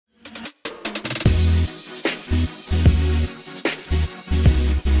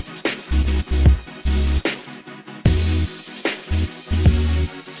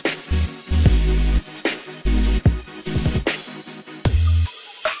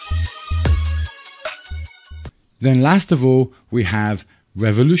Then last of all, we have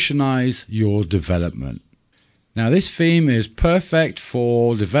Revolutionize your development. Now this theme is perfect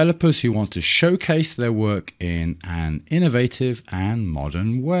for developers who want to showcase their work in an innovative and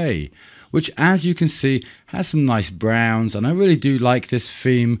modern way, which as you can see has some nice browns, and I really do like this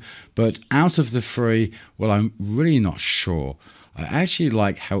theme, but out of the three, well, I'm really not sure. I actually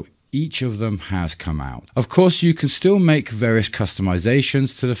like how each of them has come out. Of course, you can still make various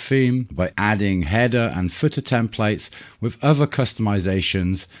customizations to the theme by adding header and footer templates with other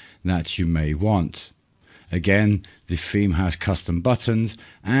customizations that you may want. Again, the theme has custom buttons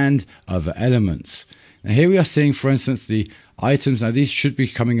and other elements. Now here we are seeing, for instance, the items. Now these should be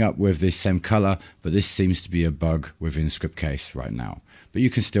coming up with the same color, but this seems to be a bug within Scriptcase right now. But you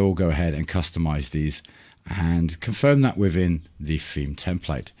can still go ahead and customize these and confirm that within the theme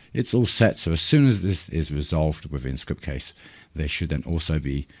template. It's all set, so as soon as this is resolved within Scriptcase, they should then also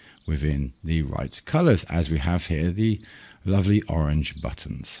be within the right colors, as we have here the lovely orange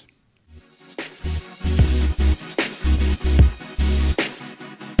buttons.